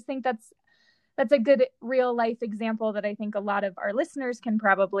I just think that's a good real life example that I think a lot of our listeners can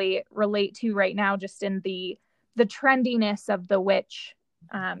probably relate to right now, just in the trendiness of the witch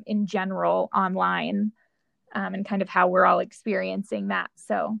in general online, and kind of how we're all experiencing that.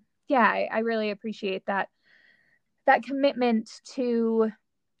 So I really appreciate that commitment to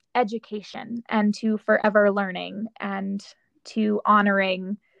education and to forever learning and to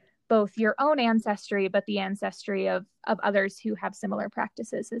honoring both your own ancestry, but the ancestry of others who have similar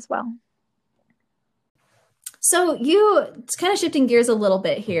practices as well. So it's kind of shifting gears a little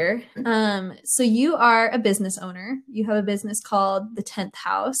bit here. So you are a business owner. You have a business called The 10th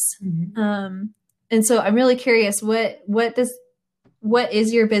House. And so I'm really curious, what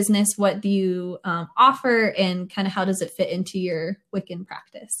is your business? What do you offer, and kind of how does it fit into your Wiccan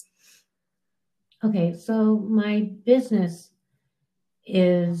practice? Okay, so my business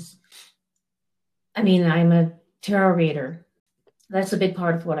is, I'm a tarot reader. That's a big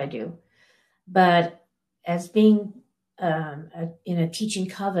part of what I do. But as being in a teaching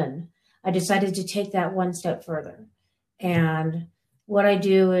coven, I decided to take that one step further. And what I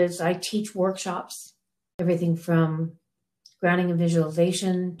do is I teach workshops, everything from grounding and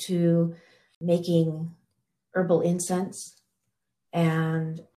visualization to making herbal incense.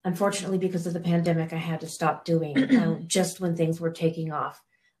 And unfortunately, because of the pandemic, I had to stop doing just when things were taking off.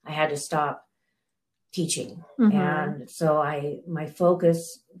 I had to stop teaching. Mm-hmm. And so my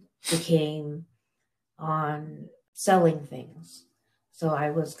focus became on selling things. So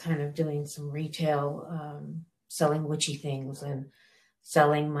I was kind of doing some retail, selling witchy things and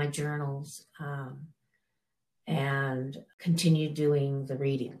selling my journals, and continued doing the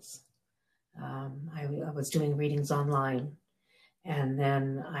readings. I was doing readings online, and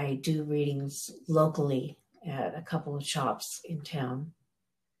then I do readings locally at a couple of shops in town.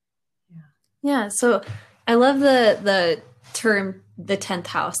 Yeah. So I love the term, the 10th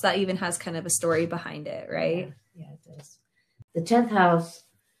house. That even has kind of a story behind it, right? Yeah, it does. The 10th house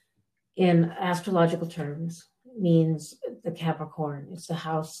in astrological terms means the Capricorn. It's the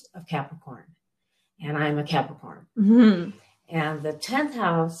house of Capricorn. And I'm a Capricorn. Mm-hmm. And the 10th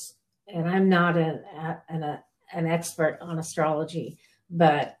house, and I'm not an expert on astrology,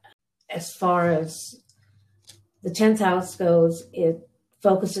 but as far as the 10th house goes, it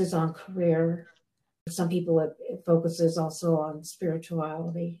focuses on career. Some people, it focuses also on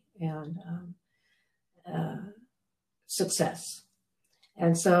spirituality and success.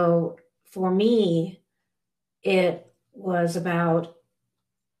 And so for me, it was about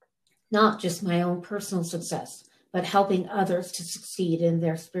not just my own personal success, but helping others to succeed in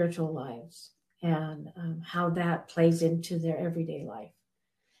their spiritual lives and how that plays into their everyday life.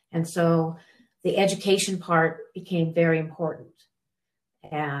 And so the education part became very important.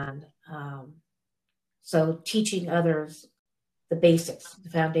 And so teaching others the basics, the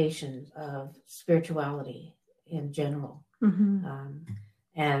foundations of spirituality in general. Mm-hmm.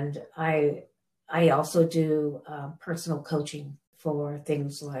 And I also do personal coaching for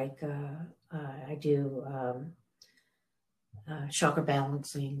things like I do chakra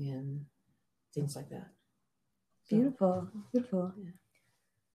balancing and things like that. Beautiful. Yeah.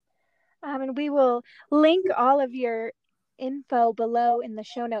 And we will link all of your info below in the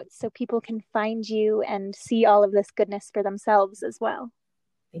show notes so people can find you and see all of this goodness for themselves as well.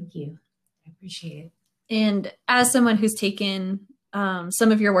 Thank you. I appreciate it. And as someone who's taken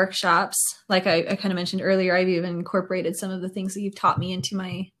some of your workshops, like I kind of mentioned earlier, I've even incorporated some of the things that you've taught me into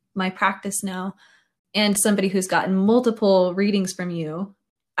my practice now. And somebody who's gotten multiple readings from you,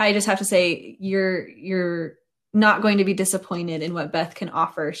 I just have to say you're not going to be disappointed in what Beth can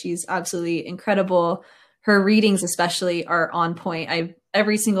offer. She's absolutely incredible. Her readings especially are on point.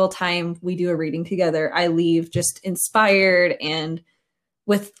 Every single time we do a reading together, I leave just inspired and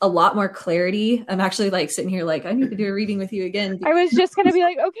with a lot more clarity. I'm actually like sitting here like, I need to do a reading with you again. I was just going to be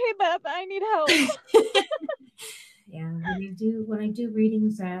like, okay, Beth, I need help. Yeah, when I do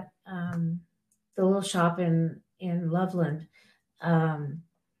readings at the little shop in Loveland,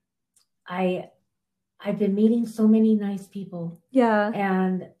 I've been meeting so many nice people. Yeah.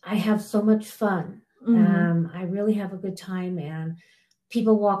 And I have so much fun. Mm-hmm. I really have a good time, and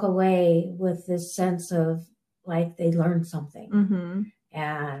people walk away with this sense of like they learned something. Mm-hmm.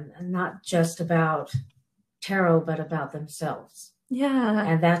 And not just about tarot, but about themselves. Yeah.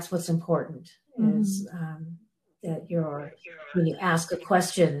 And that's what's important is that when you ask a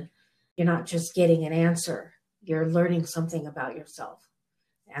question, you're not just getting an answer, you're learning something about yourself.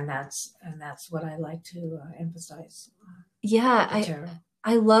 And that's what I like to emphasize. Yeah.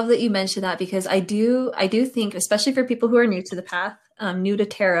 I love that you mentioned that, because I do think, especially for people who are new to the path, new to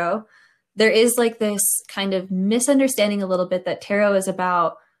tarot, there is like this kind of misunderstanding a little bit that tarot is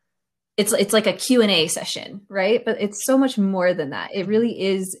about, it's like a Q&A session, right? But it's so much more than that. It really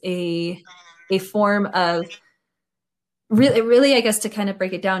is a form of really, I guess, to kind of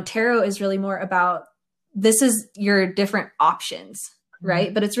break it down, tarot is really more about, this is your different options, right?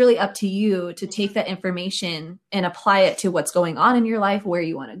 Mm-hmm. But it's really up to you to take that information and apply it to what's going on in your life, where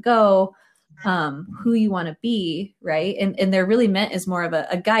you want to go, who you want to be, right? And they're really meant as more of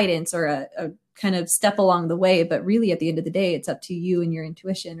a guidance or a kind of step along the way. But really, at the end of the day, it's up to you and your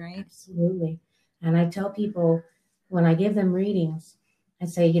intuition, right? Absolutely. And I tell people when I give them readings, I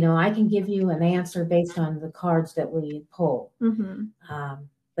say, I can give you an answer based on the cards that we pull. Mm-hmm.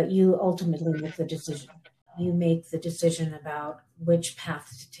 But you ultimately make the decision. You make the decision about which path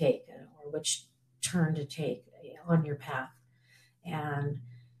to take or which turn to take on your path. And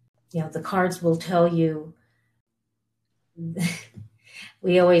the cards will tell you.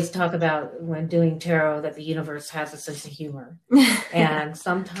 We always talk about when doing tarot that the universe has a sense of humor. And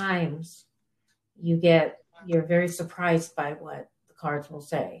sometimes you're very surprised by what the cards will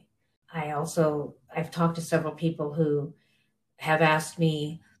say. I've talked to several people who have asked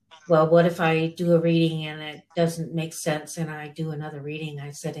me, well, what if I do a reading and it doesn't make sense and I do another reading?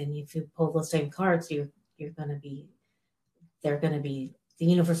 I said, and if you pull the same cards, the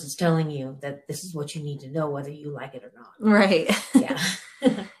universe is telling you that this is what you need to know, whether you like it or not. Right. Yeah.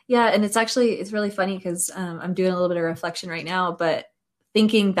 Yeah, and it's really funny because I'm doing a little bit of reflection right now, but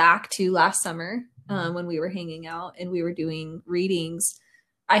thinking back to last summer when we were hanging out and we were doing readings,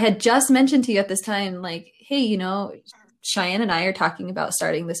 I had just mentioned to you at this time, like, hey, Cheyenne and I are talking about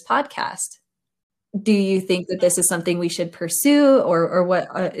starting this podcast. Do you think that this is something we should pursue, or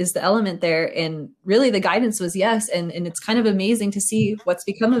what is the element there? And really the guidance was yes. And it's kind of amazing to see what's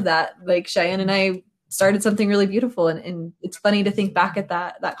become of that. Like Cheyenne and I started something really beautiful. And it's funny to think back at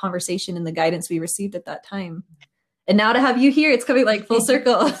that conversation and the guidance we received at that time. And now to have you here, it's coming like full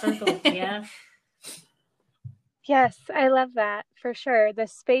circle. Full circle, yeah. Yes, I love that for sure. The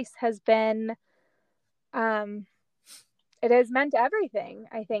space has been, it has meant everything,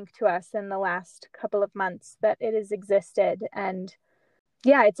 I think, to us in the last couple of months that it has existed. And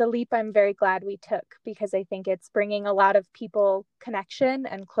yeah, it's a leap I'm very glad we took, because I think it's bringing a lot of people connection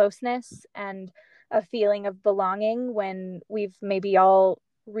and closeness and a feeling of belonging when we've maybe all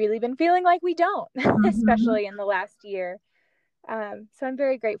really been feeling like we don't, especially in the last year. So I'm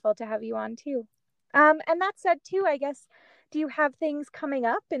very grateful to have you on too. And that said too, I guess, do you have things coming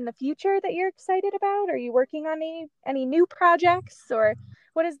up in the future that you're excited about? Are you working on any new projects, or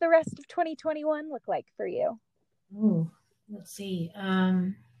what does the rest of 2021 look like for you? Ooh, let's see.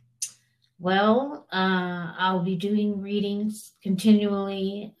 Well, I'll be doing readings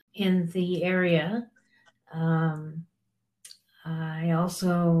continually in the area. I'm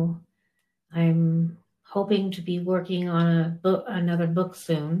hoping to be working on another book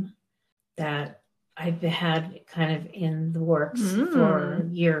soon that I've had kind of in the works for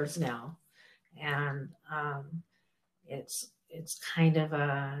years now. And it's kind of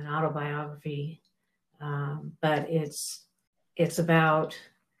an autobiography, but it's about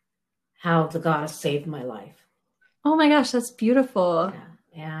how the goddess saved my life. Oh my gosh, that's beautiful. Yeah.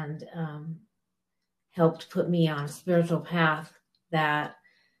 And helped put me on a spiritual path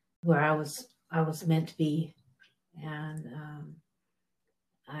where I was meant to be. And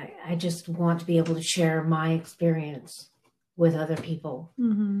I just want to be able to share my experience with other people,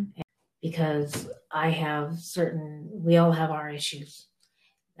 because we all have our issues.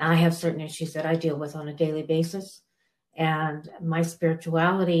 I have certain issues that I deal with on a daily basis, and my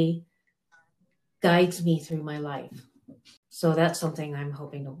spirituality guides me through my life. So that's something I'm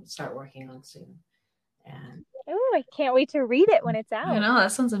hoping to start working on soon. And I can't wait to read it when it's out. I know,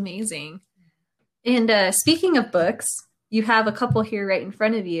 that sounds amazing. And speaking of books, you have a couple here right in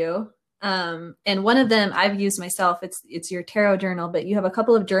front of you. And one of them I've used myself. It's your tarot journal, but you have a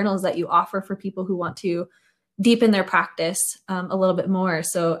couple of journals that you offer for people who want to deepen their practice a little bit more.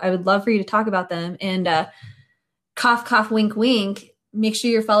 So I would love for you to talk about them. And cough, cough, wink, wink. Make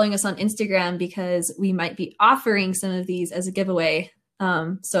sure you're following us on Instagram, because we might be offering some of these as a giveaway.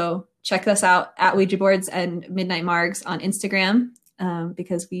 So check us out at Ouija Boards and Midnight Margs on Instagram,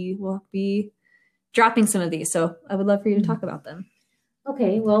 because we will be dropping some of these. So I would love for you to talk about them.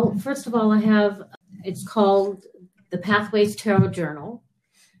 Okay. Well, first of all, it's called the Pathways Tarot Journal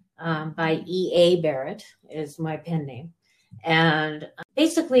by E.A. Barrett is my pen name. And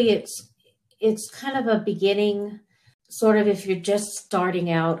basically it's kind of a beginning, sort of, if you're just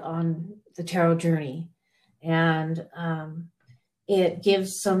starting out on the tarot journey. And it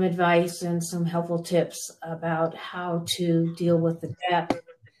gives some advice and some helpful tips about how to deal with the deck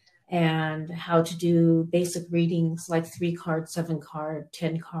and how to do basic readings like 3 card, 7 card,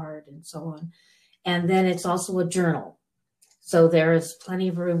 10 card, and so on. And then it's also a journal. So there is plenty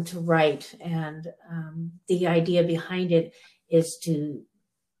of room to write. And the idea behind it is to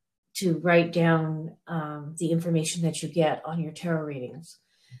write down the information that you get on your tarot readings.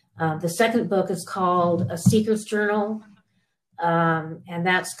 The second book is called A Seeker's Journal. And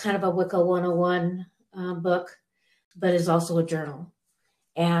that's kind of a Wicca 101 book, but is also a journal.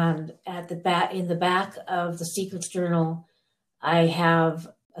 And in the back of the Secrets Journal, I have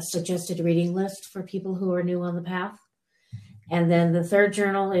a suggested reading list for people who are new on the path. And then the third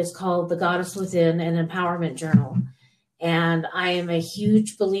journal is called The Goddess Within, an Empowerment Journal. And I am a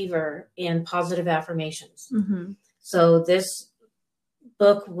huge believer in positive affirmations. So this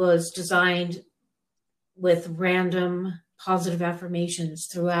book was designed with random positive affirmations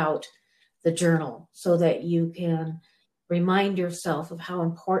throughout the journal, so that you can remind yourself of how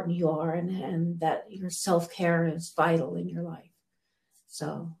important you are, and that your self-care is vital in your life.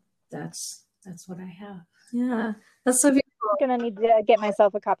 So that's what I have. Yeah, that's so beautiful. I'm gonna need to get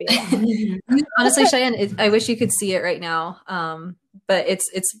myself a copy of that. Honestly, Cheyenne, I wish you could see it right now. But it's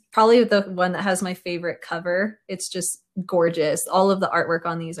probably the one that has my favorite cover. It's just gorgeous. All of the artwork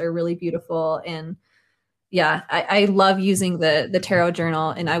on these are really beautiful. And yeah, I love using the tarot journal,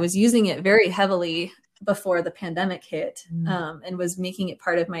 and I was using it very heavily before the pandemic hit, and was making it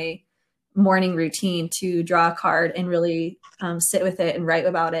part of my morning routine to draw a card and really sit with it and write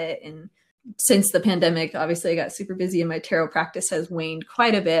about it. And since the pandemic, obviously I got super busy and my tarot practice has waned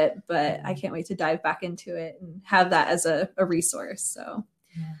quite a bit, but I can't wait to dive back into it and have that as a resource. So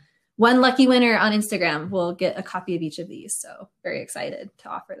one lucky winner on Instagram will get a copy of each of these. So very excited to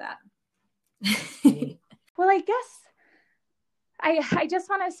offer that. Well, I guess I just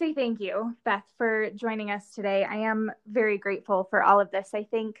want to say thank you, Beth, for joining us today. I am very grateful for all of this. I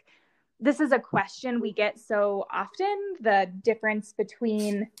think this is a question we get so often, the difference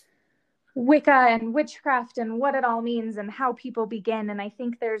between Wicca and witchcraft and what it all means and how people begin. And I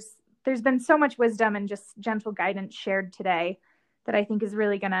think there's been so much wisdom and just gentle guidance shared today that I think is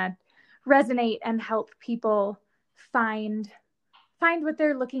really going to resonate and help people find what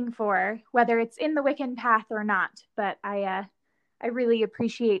they're looking for, whether it's in the Wiccan path or not. But I really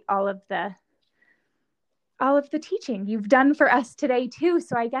appreciate all of the teaching you've done for us today too.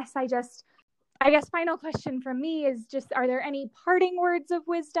 So I guess final question from me is just, are there any parting words of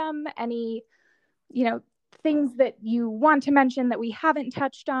wisdom, any, things that you want to mention that we haven't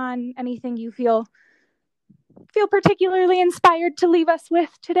touched on, anything you feel particularly inspired to leave us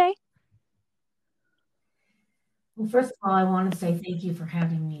with today? Well, first of all, I want to say thank you for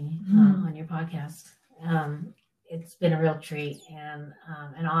having me on your podcast. It's been a real treat and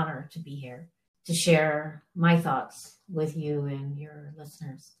an honor to be here to share my thoughts with you and your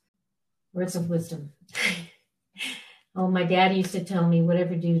listeners. Words of wisdom. Oh, my dad used to tell me,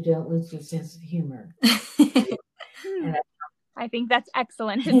 whatever you do, don't lose your sense of humor. I think that's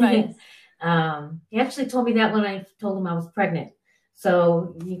excellent advice. He actually told me that when I told him I was pregnant.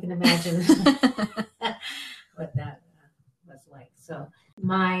 So you can imagine what that was like. So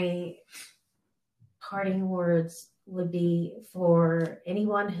my parting words would be for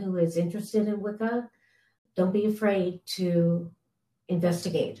anyone who is interested in Wicca, don't be afraid to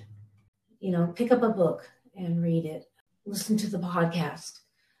investigate. Pick up a book and read it. Listen to the podcast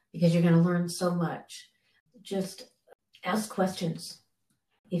because you're going to learn so much. Just ask questions.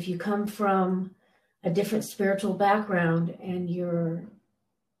 If you come from a different spiritual background and you're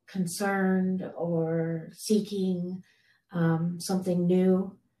concerned or seeking something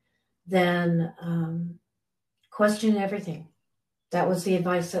new, then question everything. That was the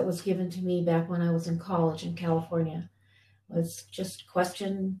advice that was given to me back when I was in college in California, was just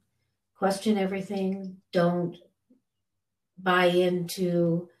question everything. Don't buy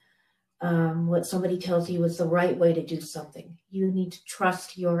into what somebody tells you is the right way to do something. You need to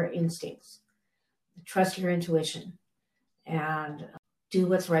trust your instincts, trust your intuition, and do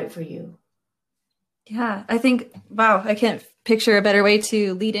what's right for you. Yeah, I think, wow, I can't picture a better way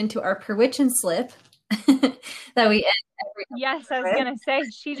to lead into our perwitchin slip that we end every episode. Yes, I was going to say,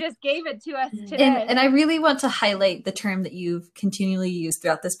 she just gave it to us today. And I really want to highlight the term that you've continually used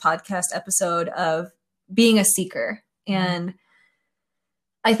throughout this podcast episode of being a seeker. And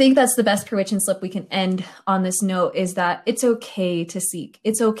I think that's the best perwitchin slip we can end on this note, is that it's okay to seek.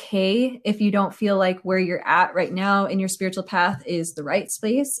 It's okay if you don't feel like where you're at right now in your spiritual path is the right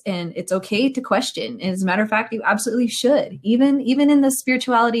space. And it's okay to question. And as a matter of fact, you absolutely should. Even in the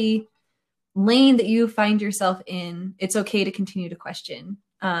spirituality lane that you find yourself in, it's okay to continue to question.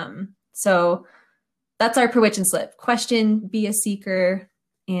 So that's our perwitchin slip. Question, be a seeker,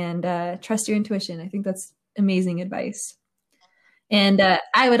 and trust your intuition. I think that's amazing advice. And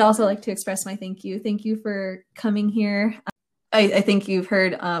I would also like to express my thank you. Thank you for coming here. I think you've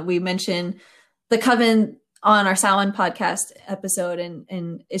heard we mention the Coven on our Samhain podcast episode,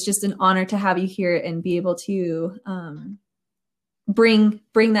 and it's just an honor to have you here and be able to bring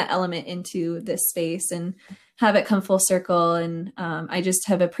that element into this space and have it come full circle. And I just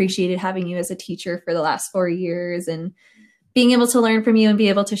have appreciated having you as a teacher for the last 4 years and being able to learn from you and be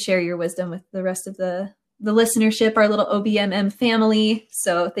able to share your wisdom with the rest of the listenership, our little OBMM family.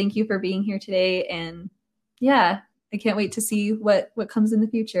 So thank you for being here today. And yeah, I can't wait to see what comes in the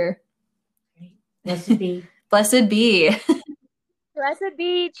future. Great. Blessed be. Blessed be. Blessed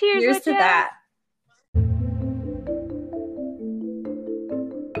be. Cheers Cheers to that.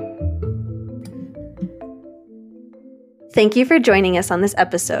 Thank you for joining us on this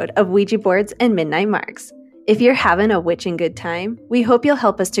episode of Ouija Boards and Midnight Marks. If you're having a witching good time, we hope you'll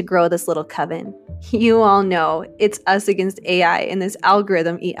help us to grow this little coven. You all know it's us against AI in this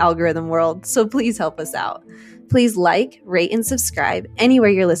algorithm world, so please help us out. Please like, rate, and subscribe anywhere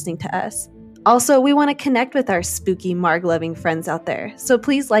you're listening to us. Also, we want to connect with our spooky Marg-loving friends out there, so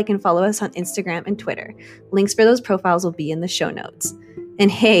please like and follow us on Instagram and Twitter. Links for those profiles will be in the show notes.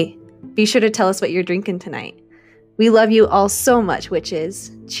 And hey, be sure to tell us what you're drinking tonight. We love you all so much,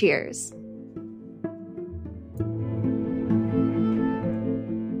 witches. Cheers.